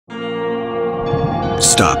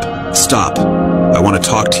Stop. Stop. I want to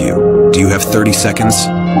talk to you. Do you have 30 seconds?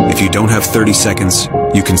 If you don't have 30 seconds,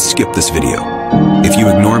 you can skip this video. If you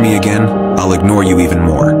ignore me again, I'll ignore you even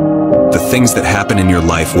more. The things that happen in your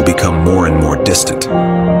life will become more and more distant.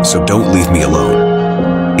 So don't leave me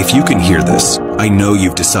alone. If you can hear this, I know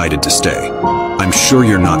you've decided to stay. I'm sure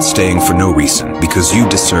you're not staying for no reason because you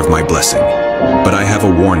deserve my blessing. But I have a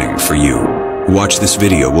warning for you. Who watch this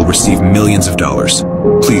video will receive millions of dollars.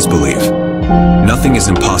 Please believe. Nothing is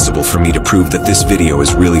impossible for me to prove that this video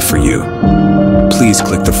is really for you. Please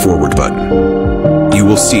click the forward button. You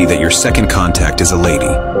will see that your second contact is a lady.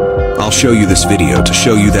 I'll show you this video to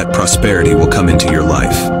show you that prosperity will come into your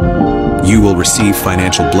life. You will receive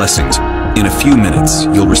financial blessings. In a few minutes,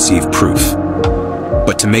 you'll receive proof.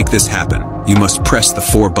 But to make this happen, you must press the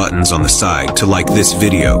 4 buttons on the side to like this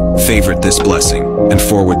video, favorite this blessing, and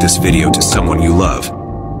forward this video to someone you love.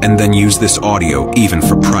 And then use this audio even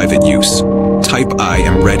for private use. Type I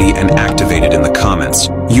am ready and activate it in the comments.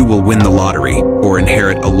 You will win the lottery or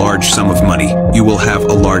inherit a large sum of money. You will have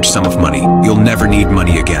a large sum of money. You'll never need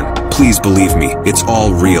money again. Please believe me, it's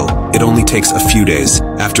all real. It only takes a few days.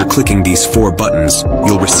 After clicking these 4 buttons,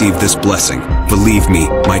 you'll receive this blessing. Believe me,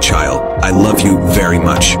 my child, I love you very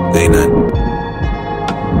much. Amen.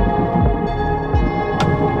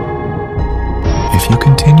 If you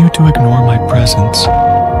continue to ignore my presence,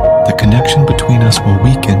 the connection between us will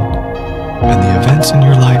weaken, and the events in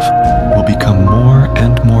your life will become more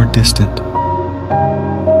and more distant.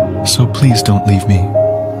 So please don't leave me.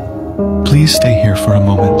 Please stay here for a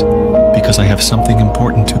moment, because I have something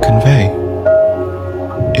important to convey.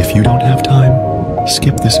 If you don't have time,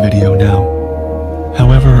 skip this video now.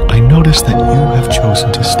 However, I notice that you have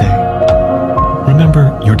chosen to stay.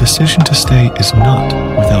 Remember, your decision to stay is not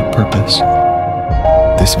without purpose.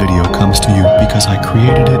 This video comes to you because I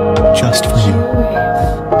created it just for you,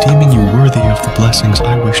 deeming you worthy of the blessings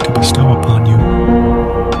I wish to bestow upon you.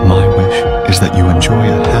 My wish is that you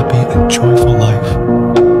enjoy a happy and joyful life,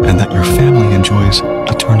 and that your family enjoys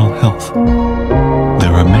eternal health.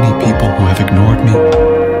 There are many people who have ignored me,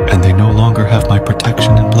 and they no longer have my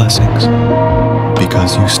protection and blessings.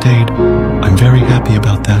 Because you stayed, I'm very happy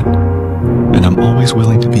about that, and I'm always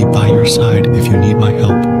willing to be by your side if you need my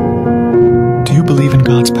help. Do you believe in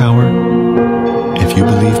God's power? If you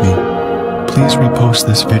believe me, please repost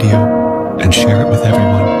this video and share it with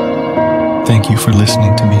everyone. Thank you for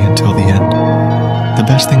listening to me until the end. The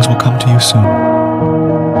best things will come to you soon.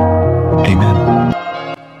 Amen.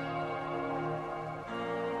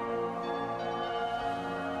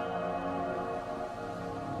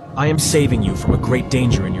 I am saving you from a great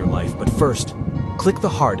danger in your life, but first, click the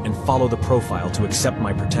heart and follow the profile to accept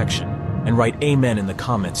my protection, and write Amen in the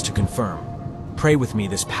comments to confirm. Pray with me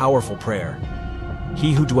this powerful prayer.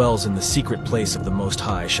 He who dwells in the secret place of the Most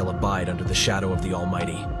High shall abide under the shadow of the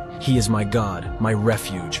Almighty. He is my God, my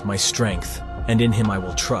refuge, my strength, and in him I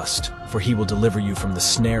will trust, for he will deliver you from the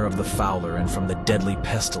snare of the fowler and from the deadly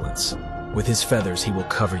pestilence. With his feathers he will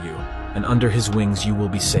cover you, and under his wings you will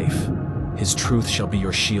be safe. His truth shall be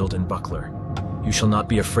your shield and buckler. You shall not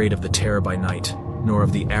be afraid of the terror by night, nor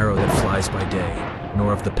of the arrow that flies by day,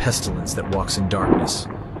 nor of the pestilence that walks in darkness,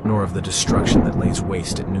 nor of the destruction that lays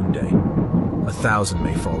waste at noonday. 1,000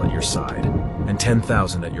 may fall at your side, and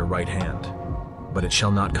 10,000 at your right hand, but it shall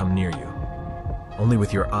not come near you. Only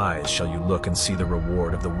with your eyes shall you look and see the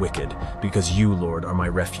reward of the wicked, because you, Lord, are my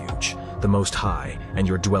refuge, the Most High, and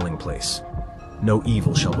your dwelling place. No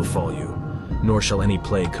evil shall befall you, nor shall any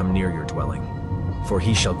plague come near your dwelling. For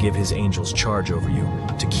he shall give his angels charge over you,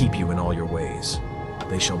 to keep you in all your ways.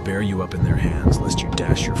 They shall bear you up in their hands, lest you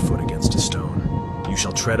dash your foot against a stone. You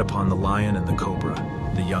shall tread upon the lion and the cobra,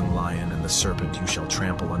 the young lion and the serpent you shall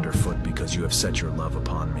trample underfoot, because you have set your love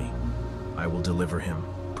upon me. I will deliver him,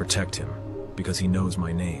 protect him, because he knows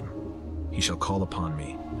my name. He shall call upon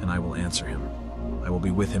me, and I will answer him. I will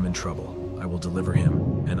be with him in trouble. I will deliver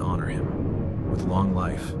him and honor him. With long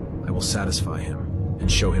life, I will satisfy him and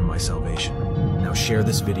show him my salvation. Now share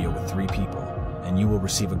this video with 3 people, and you will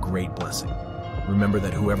receive a great blessing. Remember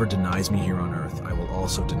that whoever denies me here on earth, I will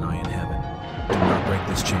also deny in heaven. Do not break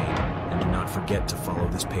this chain, and do not forget to follow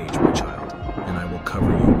this page, my child, and I will cover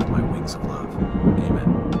you with my wings of love.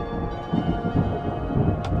 Amen.